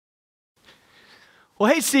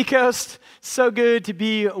Well, hey, Seacoast. So good to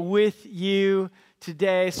be with you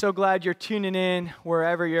today. So glad you're tuning in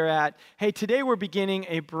wherever you're at. Hey, today we're beginning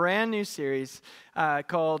a brand new series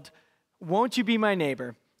called Won't You Be My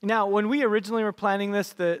Neighbor? Now, when we originally were planning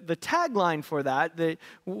this, the tagline for that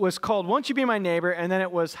was called Won't You Be My Neighbor? And then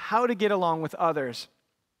it was How to Get Along with Others.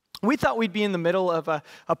 We thought we'd be in the middle of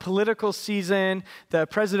a political season. The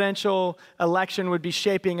presidential election would be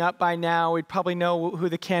shaping up by now. We'd probably know who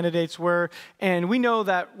the candidates were. And we know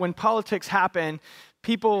that when politics happen,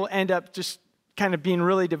 people end up just kind of being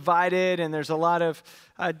really divided, and there's a lot of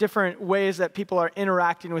different ways that people are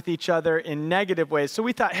interacting with each other in negative ways. So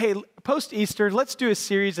we thought, hey, post-Easter, let's do a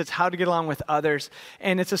series that's how to get along with others.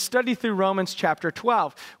 And it's a study through Romans chapter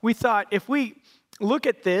 12. We thought if we look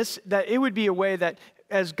at this, that it would be a way that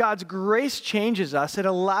as God's grace changes us, it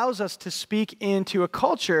allows us to speak into a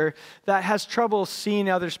culture that has trouble seeing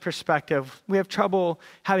others' perspective. We have trouble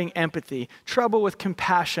having empathy, trouble with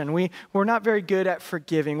compassion. We're not very good at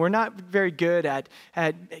forgiving. We're not very good at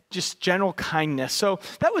just general kindness. So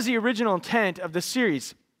that was the original intent of the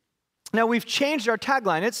series. Now we've changed our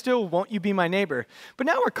tagline. It's still, Won't You Be My Neighbor? But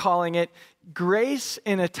now we're calling it Grace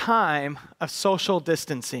in a Time of Social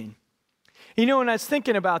Distancing. You know, when I was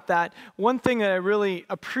thinking about that, one thing that I really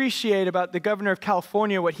appreciate about the governor of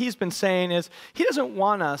California, what he's been saying is he doesn't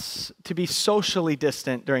want us to be socially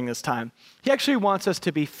distant during this time. He actually wants us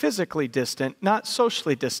to be physically distant, not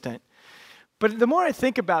socially distant. But the more I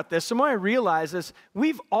think about this, the more I realize is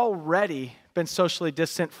we've already been socially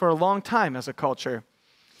distant for a long time as a culture.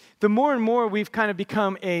 The more and more we've kind of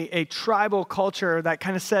become a tribal culture that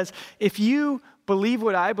kind of says, if you believe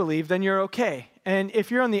what I believe, then you're okay. And if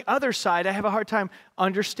you're on the other side, I have a hard time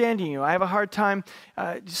understanding you. I have a hard time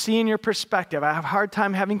seeing your perspective. I have a hard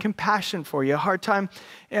time having compassion for you, a hard time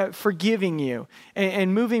forgiving you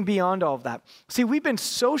and moving beyond all of that. See, we've been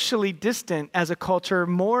socially distant as a culture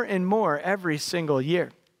more and more every single year.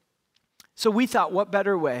 So we thought, what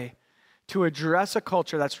better way to address a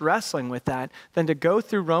culture that's wrestling with that than to go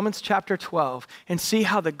through Romans chapter 12 and see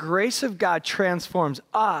how the grace of God transforms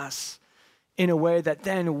us in a way that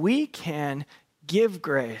then we can give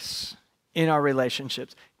grace in our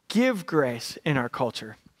relationships, give grace in our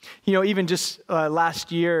culture. You know, even just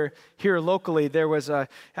last year here locally, there was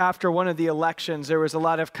after one of the elections, there was a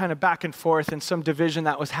lot of kind of back and forth and some division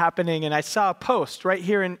that was happening. And I saw a post right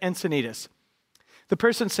here in Encinitas. The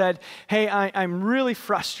person said, hey, I'm really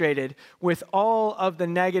frustrated with all of the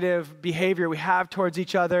negative behavior we have towards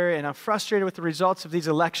each other, and I'm frustrated with the results of these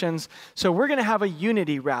elections. So we're going to have a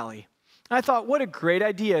unity rally. I thought, what a great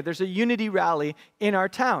idea. There's a unity rally in our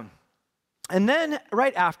town. And then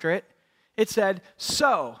right after it, it said,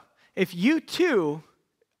 so if you too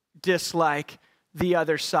dislike the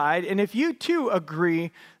other side, and if you too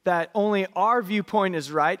agree that only our viewpoint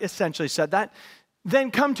is right, essentially said that, then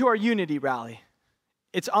come to our unity rally.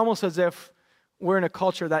 It's almost as if we're in a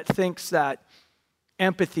culture that thinks that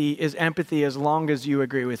empathy is empathy as long as you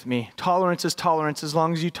agree with me. Tolerance is tolerance as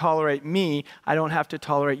long as you tolerate me. I don't have to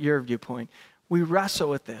tolerate your viewpoint. We wrestle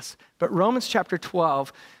with this. But Romans chapter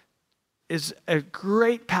 12 is a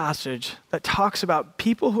great passage that talks about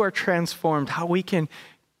people who are transformed, how we can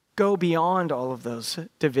go beyond all of those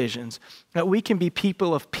divisions, that we can be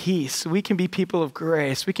people of peace, we can be people of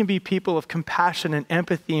grace, we can be people of compassion and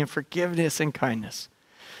empathy and forgiveness and kindness.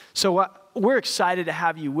 So we're excited to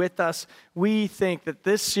have you with us. We think that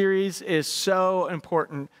this series is so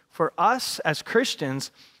important for us as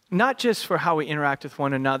Christians, not just for how we interact with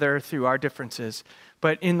one another through our differences,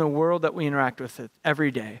 but in the world that we interact with it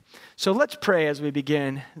every day. So let's pray as we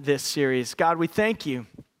begin this series. God, we thank you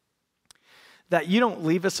that you don't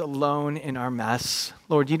leave us alone in our mess.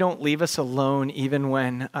 Lord, you don't leave us alone even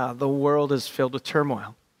when the world is filled with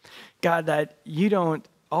turmoil. God, that you don't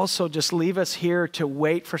also just leave us here to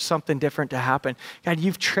wait for something different to happen. God,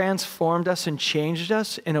 you've transformed us and changed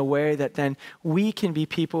us in a way that then we can be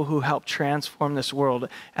people who help transform this world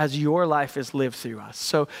as your life is lived through us.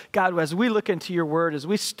 So God, as we look into your word, as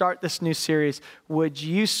we start this new series, would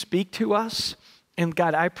you speak to us? And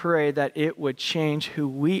God, I pray that it would change who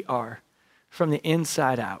we are from the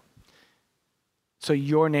inside out, so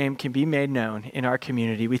your name can be made known in our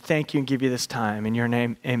community. We thank you and give you this time. In your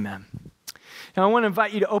name, amen. Now, I want to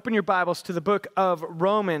invite you to open your Bibles to the book of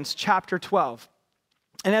Romans chapter 12.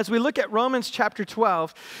 And as we look at Romans chapter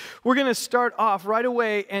 12, we're going to start off right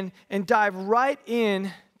away and dive right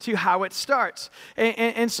in to how it starts.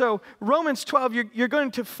 And so Romans 12, you're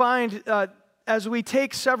going to find, as we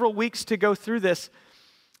take several weeks to go through this,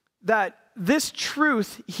 that this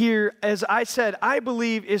truth here, as I said, I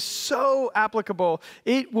believe is so applicable.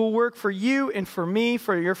 It will work for you and for me,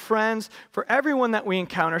 for your friends, for everyone that we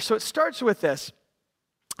encounter. So it starts with this.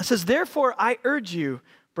 It says, therefore, I urge you,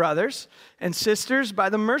 brothers and sisters, by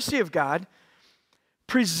the mercy of God,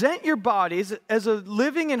 present your bodies as a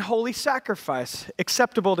living and holy sacrifice,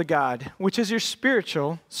 acceptable to God, which is your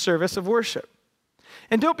spiritual service of worship.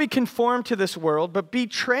 And don't be conformed to this world, but be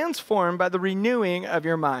transformed by the renewing of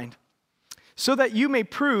your mind, so that you may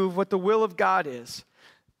prove what the will of God is,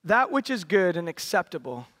 that which is good and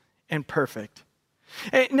acceptable and perfect.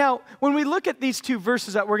 Now, when we look at these two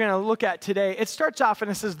verses that we're going to look at today, it starts off and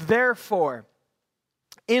it says, therefore,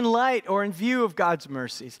 in light or in view of God's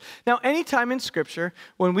mercies. Now, anytime in Scripture,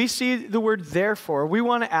 when we see the word therefore, we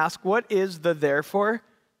want to ask, what is the therefore?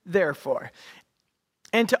 Therefore.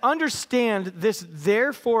 And to understand this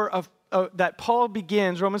therefore that Paul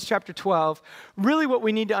begins, Romans chapter 12, really what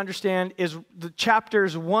we need to understand is the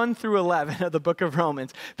chapters 1 through 11 of the book of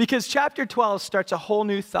Romans. Because chapter 12 starts a whole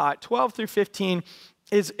new thought. 12 through 15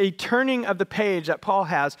 is a turning of the page that Paul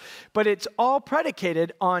has, but it's all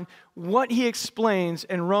predicated on what he explains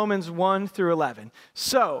in Romans 1 through 11.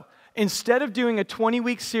 So instead of doing a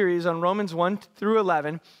 20-week series on Romans 1 through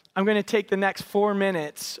 11, I'm going to take the next 4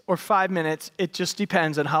 minutes or 5 minutes, it just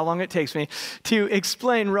depends on how long it takes me, to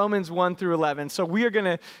explain Romans 1 through 11. So we are going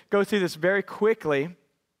to go through this very quickly.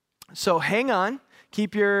 So hang on,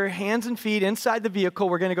 keep your hands and feet inside the vehicle.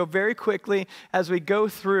 We're going to go very quickly as we go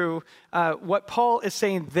through what Paul is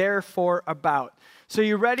saying therefore about. So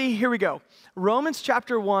you ready? Here we go. Romans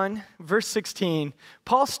chapter 1, verse 16,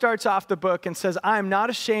 Paul starts off the book and says, I am not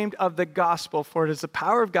ashamed of the gospel, for it is the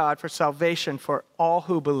power of God for salvation for all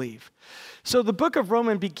who believe. So the book of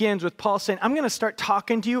Romans begins with Paul saying, I'm going to start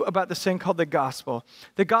talking to you about this thing called the gospel.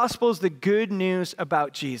 The gospel is the good news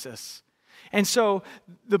about Jesus. And so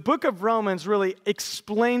the book of Romans really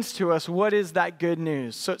explains to us what is that good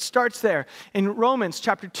news. So it starts there. In Romans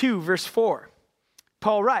chapter 2, verse 4,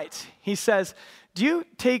 Paul writes, he says, do you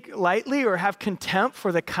take lightly or have contempt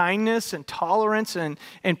for the kindness and tolerance and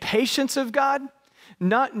patience of God,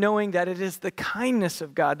 not knowing that it is the kindness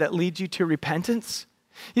of God that leads you to repentance?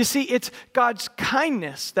 You see, it's God's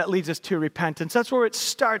kindness that leads us to repentance. That's where it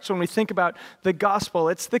starts when we think about the gospel.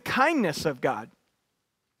 It's the kindness of God.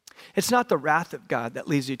 It's not the wrath of God that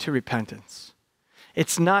leads you to repentance.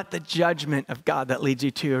 It's not the judgment of God that leads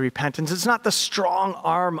you to repentance. It's not the strong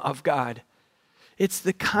arm of God. It's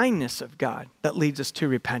the kindness of God that leads us to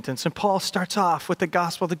repentance. And Paul starts off with the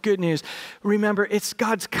gospel, the good news. Remember, it's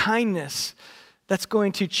God's kindness that's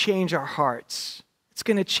going to change our hearts. It's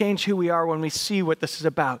going to change who we are when we see what this is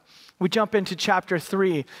about. We jump into chapter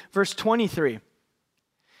 3, verse 23.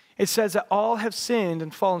 It says that all have sinned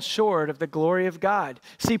and fallen short of the glory of God.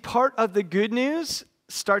 See, part of the good news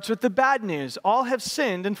starts with the bad news. All have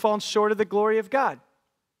sinned and fallen short of the glory of God.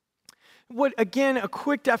 Again, a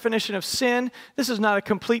quick definition of sin. This is not a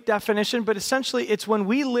complete definition, but essentially it's when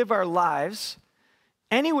we live our lives,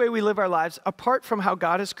 any way we live our lives, apart from how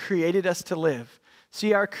God has created us to live.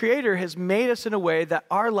 See, our Creator has made us in a way that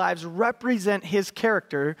our lives represent His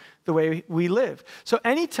character the way we live. So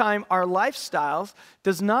anytime our lifestyles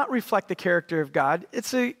does not reflect the character of God,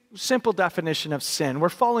 it's a simple definition of sin. We're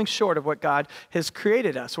falling short of what God has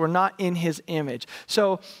created us. We're not in His image.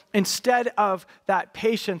 So instead of that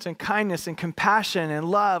patience and kindness and compassion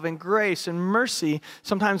and love and grace and mercy,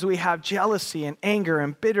 sometimes we have jealousy and anger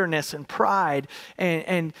and bitterness and pride,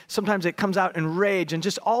 and sometimes it comes out in rage and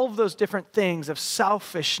just all of those different things of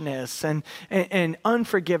selfishness and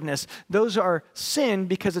unforgiveness. Those are sin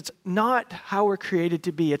because it's not how we're created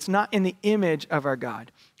to be. It's not in the image of our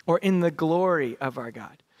God or in the glory of our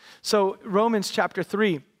God. So Romans chapter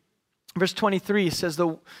 3, verse 23 says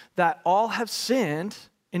that all have sinned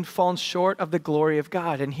and fallen short of the glory of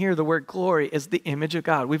God. And here the word glory is the image of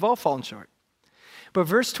God. We've all fallen short. But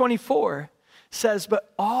verse 24 says,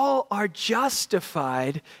 but all are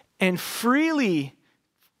justified and freely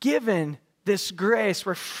given this grace.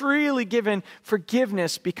 We're freely given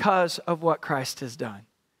forgiveness because of what Christ has done.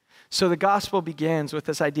 So the gospel begins with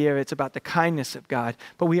this idea of it's about the kindness of God,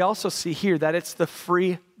 but we also see here that it's the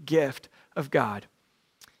free gift of God.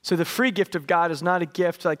 So the free gift of God is not a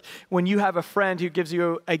gift like when you have a friend who gives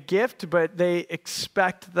you a gift, but they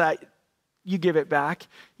expect that you give it back.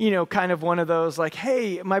 You know, kind of one of those like,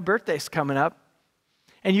 hey, my birthday's coming up.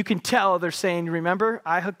 And you can tell they're saying, remember,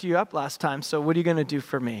 I hooked you up last time, so what are you going to do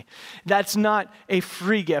for me? That's not a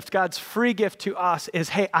free gift. God's free gift to us is,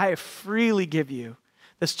 hey, I freely give you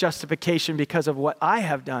this justification because of what I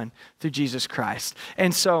have done through Jesus Christ.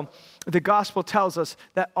 And so the gospel tells us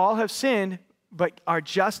that all have sinned, but are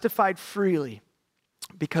justified freely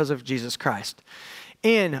because of Jesus Christ.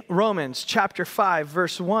 In Romans chapter 5,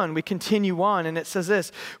 verse 1, we continue on, and it says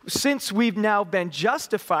this, since we've now been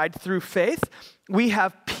justified through faith, we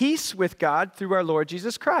have peace with God through our Lord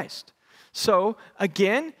Jesus Christ. So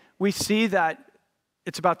again, we see that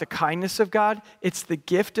it's about the kindness of God. It's the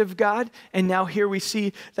gift of God. And now here we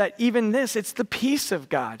see that even this, it's the peace of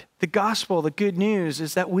God. The gospel, the good news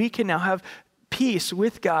is that we can now have peace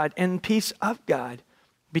with God and peace of God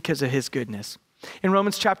because of his goodness. In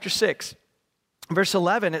Romans chapter 6, verse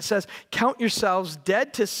 11, it says, count yourselves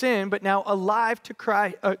dead to sin, but now alive to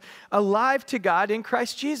Christ, alive to God in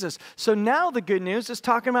Christ Jesus. So now the good news is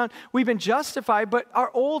talking about we've been justified, but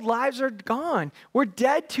our old lives are gone. We're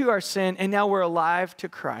dead to our sin, and now we're alive to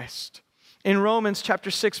Christ. In Romans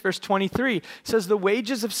chapter 6, verse 23, it says, the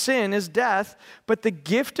wages of sin is death, but the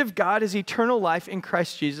gift of God is eternal life in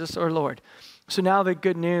Christ Jesus our Lord. So now the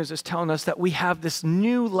good news is telling us that we have this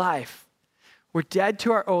new life. We're dead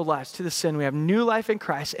to our old lives, to the sin. We have new life in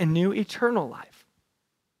Christ and new eternal life.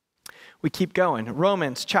 We keep going.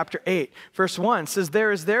 Romans chapter 8, verse 1 says,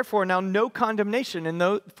 there is therefore now no condemnation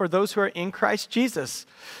for those who are in Christ Jesus.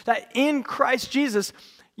 That in Christ Jesus,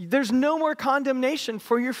 there's no more condemnation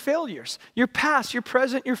for your failures, your past, your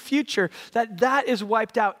present, your future. That is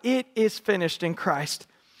wiped out. It is finished in Christ.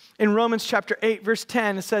 In Romans chapter 8, verse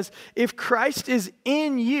 10, it says, if Christ is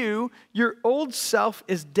in you, your old self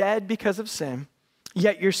is dead because of sin,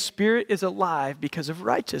 yet your spirit is alive because of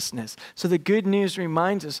righteousness. So the good news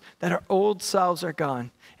reminds us that our old selves are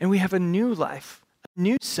gone, and we have a new life, a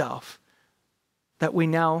new self that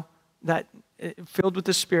filled with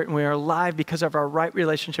the Spirit, and we are alive because of our right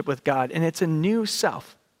relationship with God, and it's a new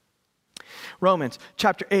self. Romans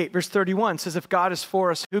chapter 8, verse 31 says, if God is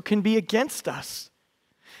for us, who can be against us?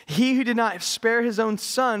 He who did not spare his own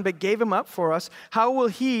son, but gave him up for us, how will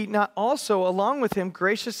he not also, along with him,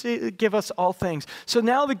 graciously give us all things? So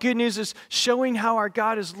now the good news is showing how our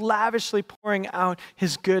God is lavishly pouring out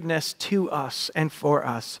his goodness to us and for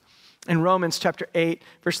us. In Romans chapter 8,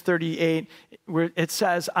 verse 38, where it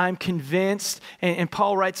says, I'm convinced, and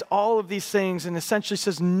Paul writes all of these things and essentially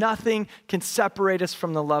says, nothing can separate us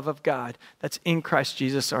from the love of God that's in Christ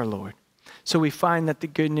Jesus our Lord. So we find that the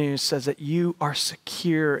good news says that you are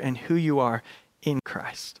secure in who you are in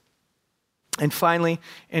Christ. And finally,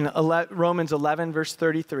 in Romans 11, verse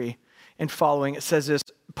 33 and following, it says this,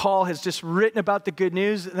 Paul has just written about the good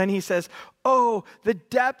news, and then he says, oh, the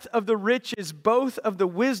depth of the riches, both of the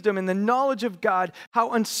wisdom and the knowledge of God,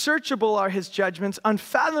 how unsearchable are his judgments,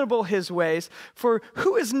 unfathomable his ways. For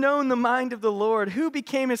who has known the mind of the Lord? Who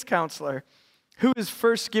became his counselor? Who is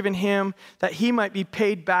first given him that he might be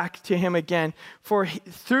paid back to him again? For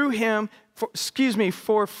from him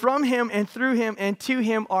and through him and to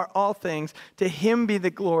him are all things. To him be the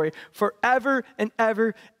glory forever and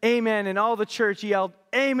ever. Amen. And all the church yelled,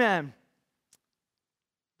 amen,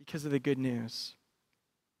 because of the good news.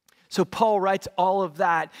 So Paul writes all of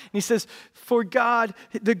that. And he says, for God,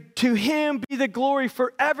 to him be the glory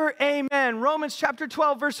forever. Amen. Romans chapter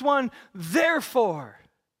 12, verse 1, therefore,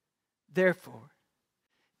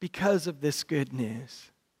 because of this good news,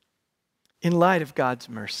 in light of God's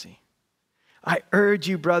mercy, I urge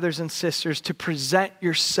you, brothers and sisters, to present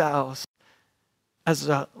yourselves as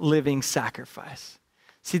a living sacrifice.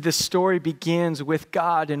 See, the story begins with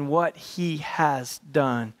God and what he has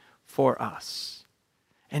done for us.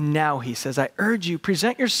 And now he says, I urge you,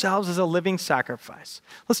 present yourselves as a living sacrifice.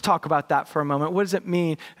 Let's talk about that for a moment. What does it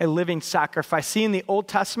mean, a living sacrifice? See, in the Old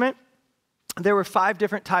Testament, there were 5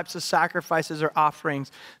 different types of sacrifices or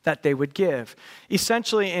offerings that they would give.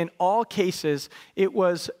 Essentially, in all cases, it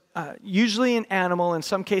was usually an animal. In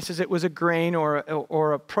some cases, it was a grain or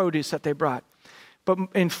a produce that they brought. But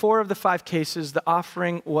in 4 of the 5 cases, the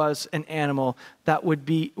offering was an animal that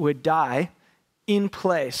would die in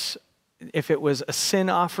place. If it was a sin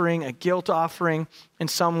offering, a guilt offering, in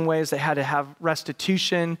some ways they had to have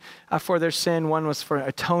restitution for their sin. One was for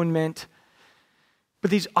atonement. But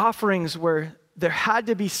these offerings there had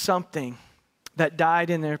to be something that died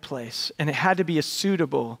in their place, and it had to be a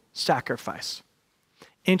suitable sacrifice.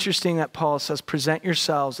 Interesting that Paul says, present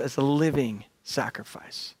yourselves as a living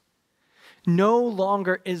sacrifice. No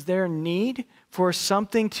longer is there need for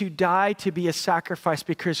something to die to be a sacrifice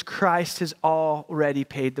because Christ has already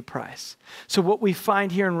paid the price. So what we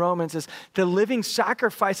find here in Romans is the living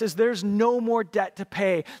sacrifices, there's no more debt to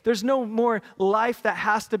pay. There's no more life that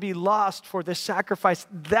has to be lost for this sacrifice.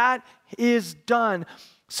 That is done.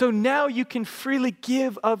 So now you can freely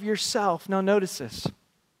give of yourself. Now notice this.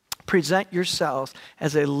 Present yourselves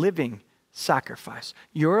as a living sacrifice.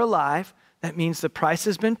 You're alive. That means the price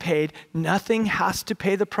has been paid. Nothing has to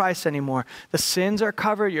pay the price anymore. The sins are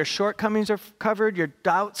covered. Your shortcomings are covered. Your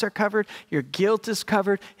doubts are covered. Your guilt is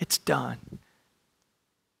covered. It's done.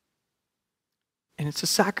 And it's a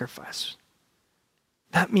sacrifice.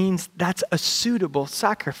 that means that's a suitable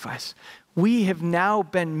sacrifice. We have now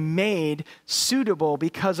been made suitable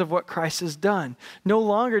because of what Christ has done. No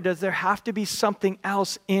longer does there have to be something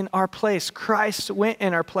else in our place. Christ went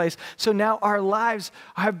in our place. So now our lives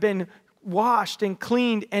have been washed and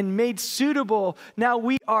cleaned and made suitable. Now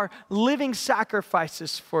we are living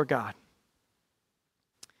sacrifices for God.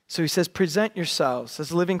 So he says, present yourselves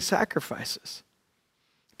as living sacrifices.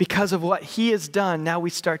 Because of what he has done, now we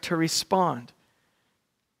start to respond.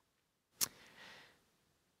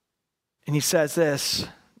 And he says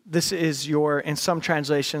this is your, in some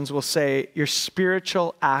translations will say, your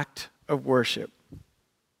spiritual act of worship.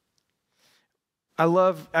 I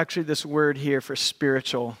love actually this word here for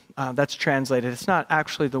spiritual that's translated. It's not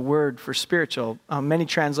actually the word for spiritual. Many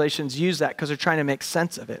translations use that because they're trying to make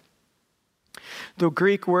sense of it. The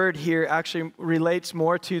Greek word here actually relates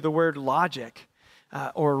more to the word logic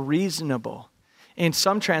or reasonable. And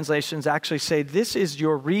some translations actually say this is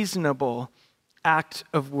your reasonable act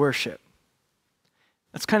of worship.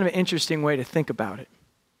 That's kind of an interesting way to think about it.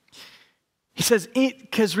 He says,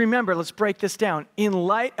 because remember, let's break this down. In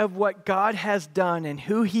light of what God has done and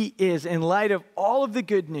who he is, in light of all of the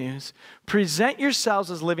good news, present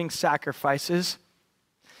yourselves as living sacrifices.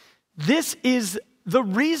 This is the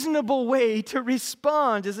reasonable way to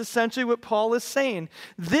respond, is essentially what Paul is saying.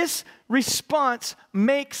 This response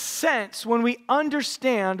makes sense when we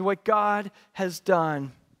understand what God has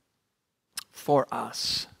done for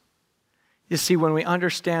us. You see, when we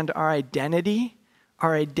understand our identity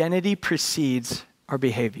precedes our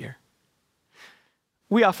behavior.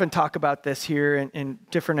 We often talk about this here in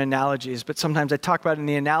different analogies, but sometimes I talk about it in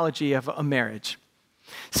the analogy of a marriage.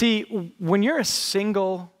 See, when you're a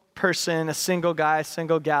single person, a single guy, a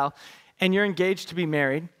single gal, and you're engaged to be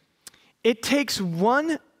married, it takes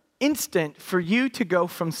one instant for you to go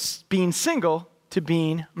from being single to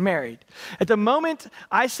being married. At the moment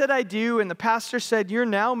I said I do and the pastor said you're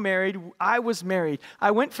now married, I was married.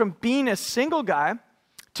 I went from being a single guy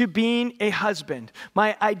to being a husband.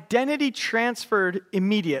 My identity transferred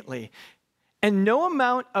immediately. And no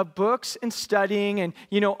amount of books and studying and,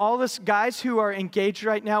 all this guys who are engaged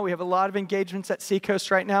right now, we have a lot of engagements at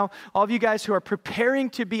Seacoast right now. All of you guys who are preparing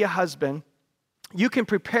to be a husband, you can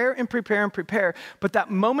prepare and prepare and prepare, but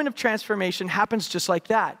that moment of transformation happens just like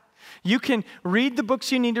that. You can read the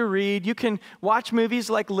books you need to read. You can watch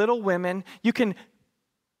movies like Little Women.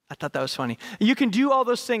 I thought that was funny. You can do all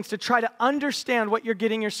those things to try to understand what you're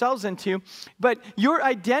getting yourselves into, but your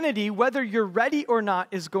identity, whether you're ready or not,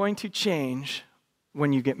 is going to change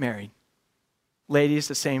when you get married. Ladies,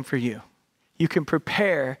 the same for you. You can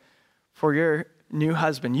prepare for your new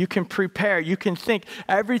husband. You can prepare. You can think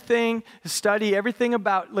everything, study everything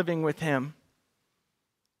about living with him.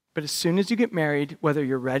 But as soon as you get married, whether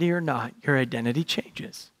you're ready or not, your identity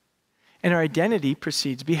changes. And our identity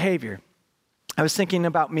precedes behavior. I was thinking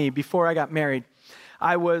about me before I got married.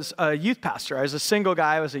 I was a youth pastor. I was a single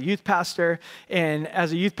guy. I was a youth pastor. And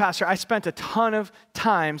as a youth pastor, I spent a ton of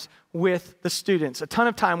times with the students, a ton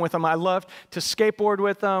of time with them. I loved to skateboard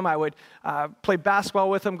with them. I would play basketball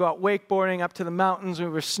with them, go out wakeboarding up to the mountains. We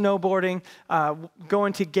were snowboarding,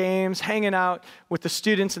 going to games, hanging out with the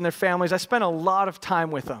students and their families. I spent a lot of time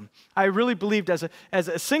with them. I really believed as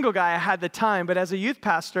a single guy, I had the time. But as a youth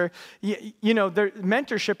pastor, their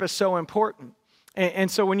mentorship is so important.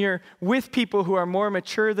 And so when you're with people who are more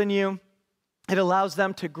mature than you, it allows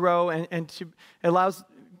them to grow and allows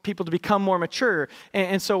people to become more mature.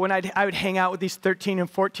 And so when I would hang out with these 13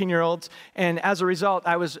 and 14-year-olds, and as a result,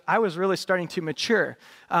 I was really starting to mature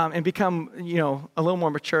and become, a little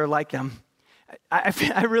more mature like them.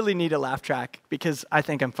 I really need a laugh track because I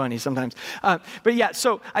think I'm funny sometimes. But yeah,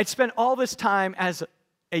 so I'd spend all this time as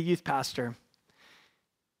a youth pastor.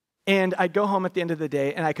 And I'd go home at the end of the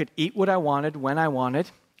day, and I could eat what I wanted when I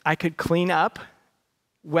wanted. I could clean up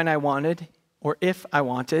when I wanted or if I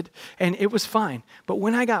wanted, and it was fine. But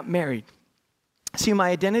when I got married, see,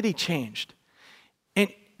 my identity changed.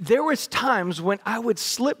 And there was times when I would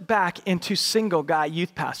slip back into single guy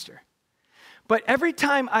youth pastor. But every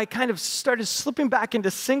time I kind of started slipping back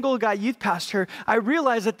into single guy youth pastor, I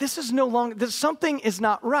realized that this is no longer, that something is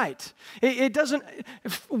not right. It doesn't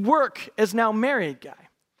work as now married guy.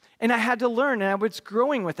 And I had to learn, and I was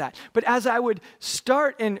growing with that. But as I would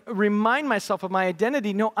start and remind myself of my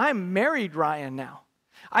identity, no, I'm married Ryan now.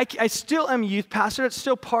 I still am a youth pastor. It's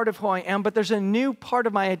still part of who I am, but there's a new part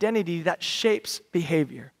of my identity that shapes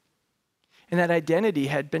behavior. And that identity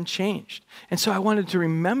had been changed. And so I wanted to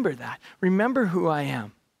remember that. Remember who I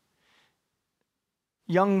am.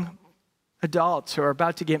 Young adults who are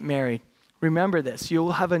about to get married, remember this. You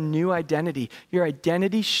will have a new identity. Your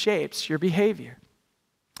identity shapes your behavior.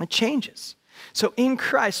 It changes. So in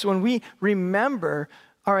Christ, when we remember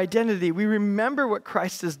our identity, we remember what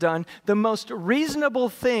Christ has done, the most reasonable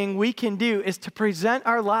thing we can do is to present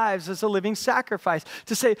our lives as a living sacrifice.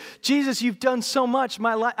 To say, Jesus, you've done so much.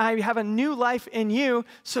 I have a new life in you.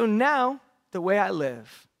 So now the way I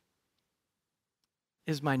live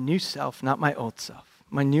is my new self, not my old self.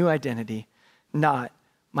 My new identity, not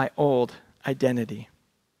my old identity.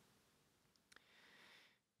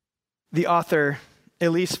 The author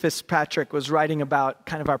Elyse Fitzpatrick was writing about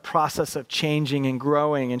kind of our process of changing and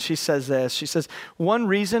growing, and she says this. She says, one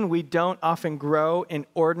reason we don't often grow in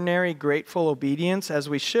ordinary, grateful obedience as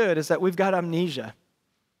we should is that we've got amnesia.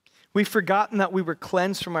 We've forgotten that we were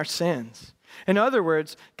cleansed from our sins. In other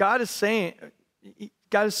words, God is saying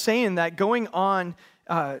that going on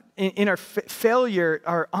in our failure,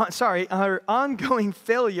 our ongoing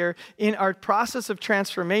failure in our process of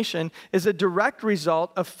transformation is a direct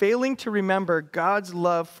result of failing to remember God's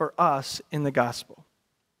love for us in the gospel.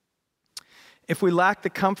 If we lack the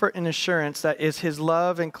comfort and assurance that is His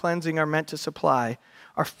love and cleansing are meant to supply,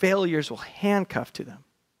 our failures will handcuff to them,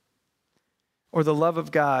 or the love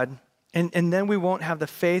of God, and then we won't have the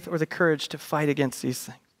faith or the courage to fight against these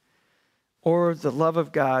things, or the love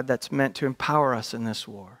of God that's meant to empower us in this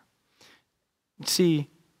war. See,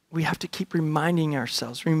 we have to keep reminding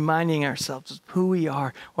ourselves of who we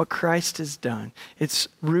are, what Christ has done. It's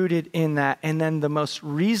rooted in that. And then the most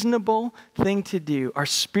reasonable thing to do, our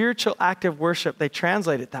spiritual act of worship, they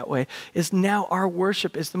translate it that way, is now our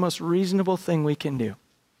worship is the most reasonable thing we can do,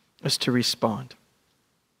 is to respond.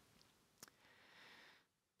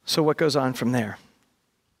 So what goes on from there?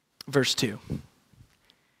 Verse 2.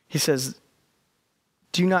 He says,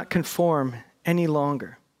 do not conform any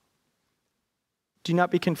longer. Do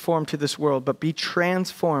not be conformed to this world, but be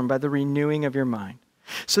transformed by the renewing of your mind,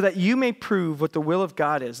 so that you may prove what the will of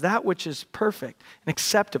God is, that which is perfect and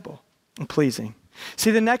acceptable and pleasing.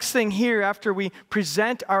 See, the next thing here, after we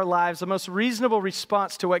present our lives, the most reasonable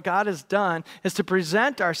response to what God has done is to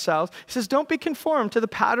present ourselves. He says, don't be conformed to the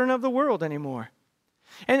pattern of the world anymore.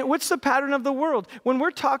 And what's the pattern of the world? When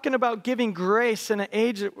we're talking about giving grace in an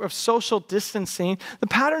age of social distancing, the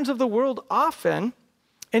patterns of the world often,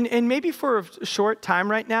 and maybe for a short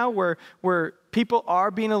time right now where people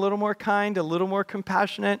are being a little more kind, a little more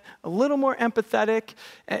compassionate, a little more empathetic,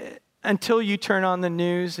 until you turn on the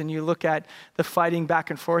news and you look at the fighting back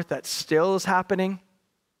and forth that still is happening.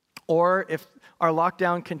 Or if our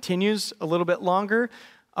lockdown continues a little bit longer,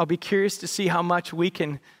 I'll be curious to see how much we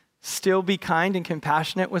can still be kind and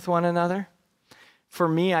compassionate with one another. For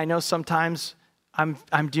me, I know sometimes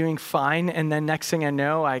I'm doing fine, and then next thing I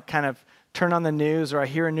know, I kind of turn on the news or I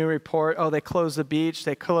hear a new report, oh, they closed the beach,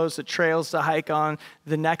 they closed the trails to hike on,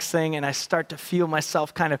 the next thing, and I start to feel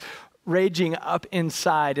myself kind of raging up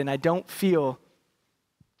inside, and I don't feel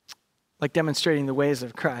like demonstrating the ways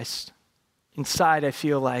of Christ. Inside, I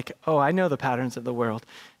feel like, oh, I know the patterns of the world.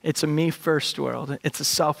 It's a me-first world. It's a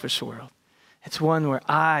selfish world. It's one where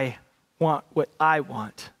I want what I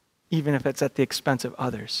want, even if it's at the expense of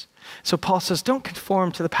others. So Paul says, don't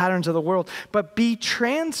conform to the patterns of the world, but be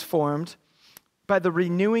transformed by the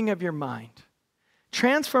renewing of your mind.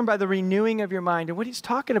 Transformed by the renewing of your mind. And what he's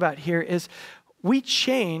talking about here is we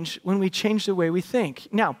change when we change the way we think.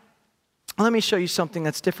 Now, let me show you something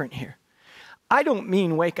that's different here. I don't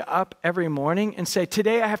mean wake up every morning and say,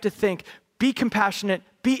 today I have to think, be compassionate,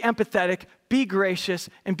 be empathetic, be gracious,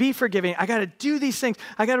 and be forgiving. I got to do these things.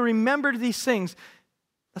 I got to remember these things.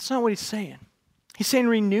 That's not what he's saying. He's saying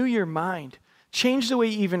renew your mind. Change the way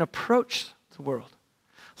you even approach the world.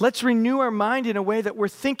 Let's renew our mind in a way that we're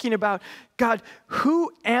thinking about, God,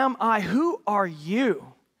 who am I? Who are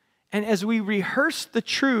you? And as we rehearse the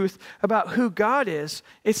truth about who God is,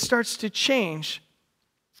 it starts to change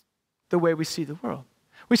the way we see the world.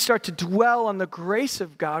 We start to dwell on the grace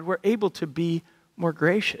of God. We're able to be more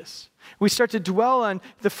gracious. We start to dwell on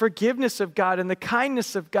the forgiveness of God and the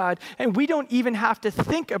kindness of God, and we don't even have to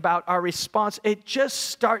think about our response. It just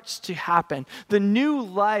starts to happen. The new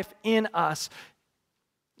life in us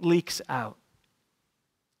leaks out.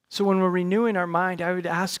 So when we're renewing our mind, I would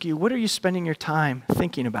ask you, what are you spending your time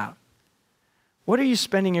thinking about? What are you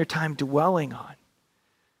spending your time dwelling on?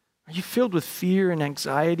 Are you filled with fear and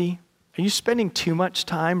anxiety? Are you spending too much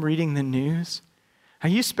time reading the news? Are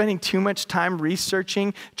you spending too much time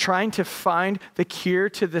researching, trying to find the cure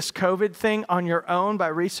to this COVID thing on your own by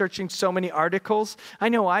researching so many articles? I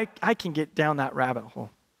know I can get down that rabbit hole.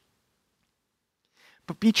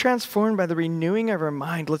 But be transformed by the renewing of our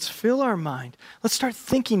mind. Let's fill our mind. Let's start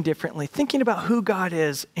thinking differently, thinking about who God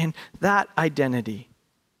is and that identity.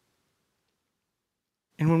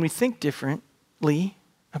 And when we think differently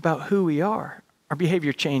about who we are, our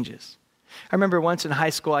behavior changes. I remember once in high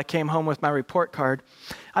school, I came home with my report card.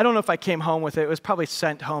 I don't know if I came home with it. It was probably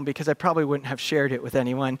sent home because I probably wouldn't have shared it with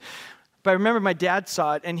anyone. But I remember my dad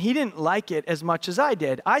saw it, and he didn't like it as much as I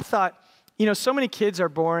did. I thought, so many kids are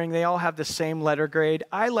boring. They all have the same letter grade.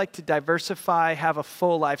 I like to diversify, have a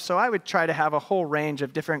full life. So I would try to have a whole range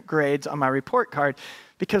of different grades on my report card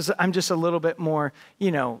because I'm just a little bit more,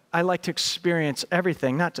 I like to experience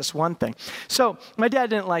everything, not just one thing. So my dad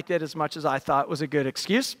didn't like it as much as I thought was a good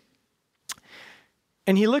excuse.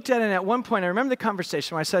 And he looked at it, and at one point, I remember the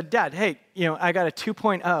conversation where I said, Dad, hey, I got a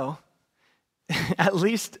 2.0. At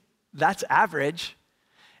least that's average.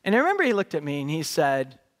 And I remember he looked at me and he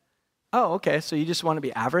said, oh, okay, so you just want to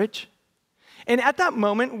be average? And at that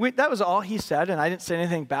moment, that was all he said, and I didn't say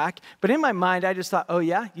anything back. But in my mind, I just thought, oh,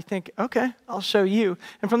 yeah? You think, okay, I'll show you.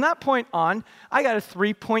 And from that point on, I got a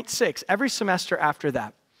 3.6 every semester after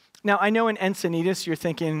that. Now, I know in Encinitas, you're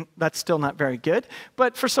thinking that's still not very good.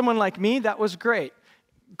 But for someone like me, that was great.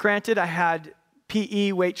 Granted, I had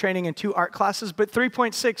PE, weight training, and 2 art classes, but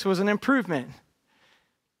 3.6 was an improvement.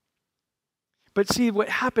 But see, what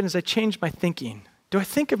happened is I changed my thinking. Do I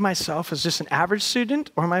think of myself as just an average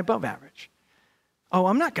student, or am I above average? Oh,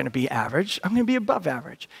 I'm not going to be average. I'm going to be above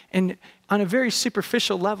average. And on a very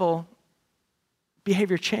superficial level,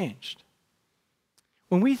 behavior changed.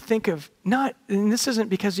 When we think of and this isn't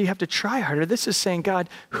because you have to try harder. This is saying, God,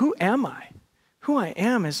 who am I? Who I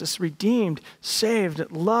am is this redeemed, saved,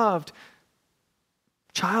 loved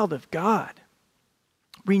child of God.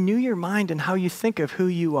 Renew your mind in how you think of who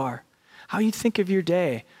you are, how you think of your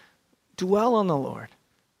day. Dwell on the Lord.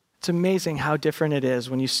 It's amazing how different it is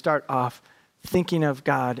when you start off thinking of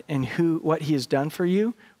God and what he has done for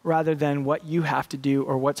you rather than what you have to do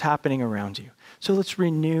or what's happening around you. So let's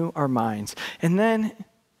renew our minds. And then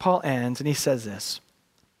Paul ends and he says this,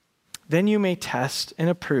 then you may test and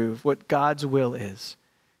approve what God's will is,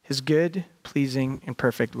 his good, pleasing, and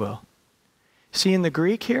perfect will. See, in the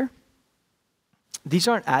Greek here, these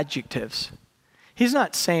aren't adjectives. He's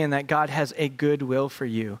not saying that God has a good will for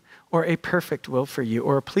you or a perfect will for you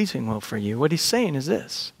or a pleasing will for you. What he's saying is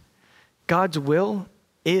this. God's will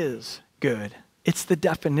is good. It's the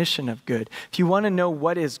definition of good. If you want to know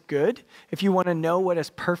what is good, if you want to know what is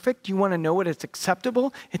perfect, you want to know what is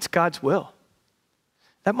acceptable, it's God's will.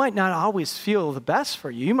 That might not always feel the best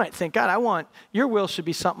for you. You might think, God, your will should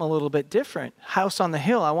be something a little bit different. House on the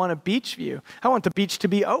hill, I want a beach view. I want the beach to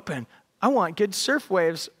be open. I want good surf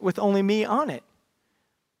waves with only me on it.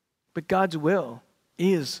 But God's will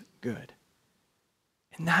is good.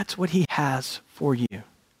 And that's what he has for you.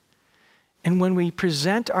 And when we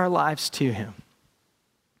present our lives to him,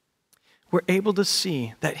 we're able to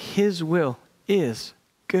see that his will is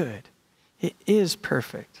good. It is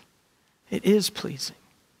perfect. It is pleasing.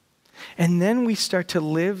 And then we start to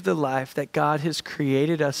live the life that God has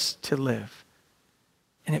created us to live.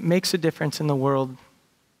 And it makes a difference in the world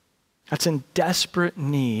that's in desperate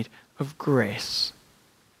need of grace.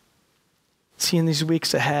 See, in these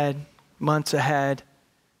weeks ahead, months ahead,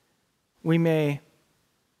 we may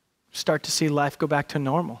start to see life go back to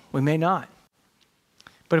normal. We may not.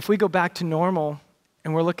 But if we go back to normal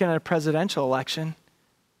and we're looking at a presidential election,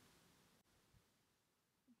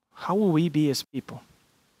 how will we be as people?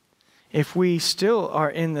 If we still are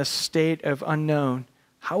in this state of unknown,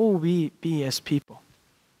 how will we be as people?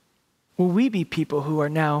 Will we be people who are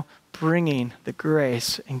now bringing the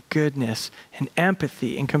grace and goodness and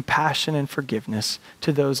empathy and compassion and forgiveness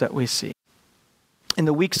to those that we see? In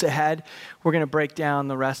the weeks ahead, we're going to break down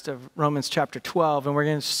the rest of Romans chapter 12, and we're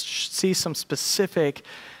going to see some specific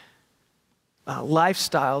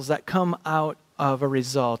lifestyles that come out of a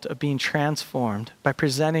result of being transformed by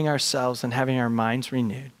presenting ourselves and having our minds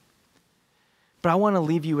renewed. But I want to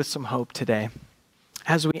leave you with some hope today.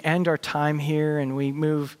 As we end our time here and we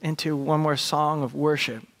move into one more song of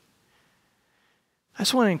worship, I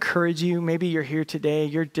just want to encourage you. Maybe you're here today,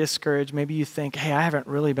 you're discouraged. Maybe you think, hey, I haven't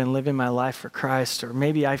really been living my life for Christ, or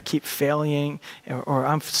maybe I keep failing, or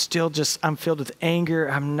I'm filled with anger,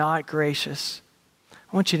 I'm not gracious.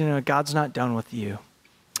 I want you to know God's not done with you.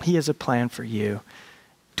 He has a plan for you.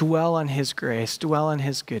 Dwell on his grace, dwell on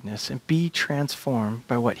his goodness, and be transformed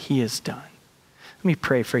by what he has done. Let me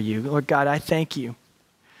pray for you. Lord God, I thank you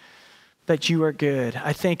that you are good.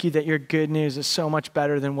 I thank you that your good news is so much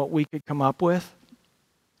better than what we could come up with.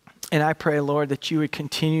 And I pray, Lord, that you would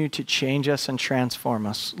continue to change us and transform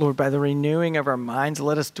us. Lord, by the renewing of our minds,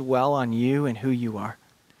 let us dwell on you and who you are.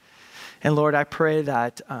 And Lord, I pray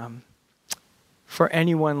that for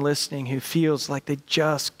anyone listening who feels like they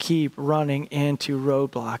just keep running into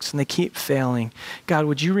roadblocks and they keep failing, God,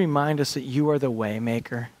 would you remind us that you are the way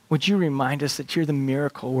maker? Would you remind us that you're the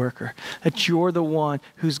miracle worker, that you're the one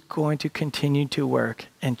who's going to continue to work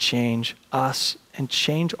and change us and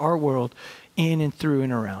change our world in and through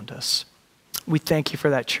and around us. We thank you for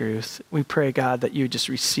that truth. We pray, God, that you just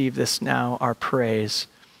receive this now, our praise.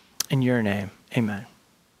 In your name, amen.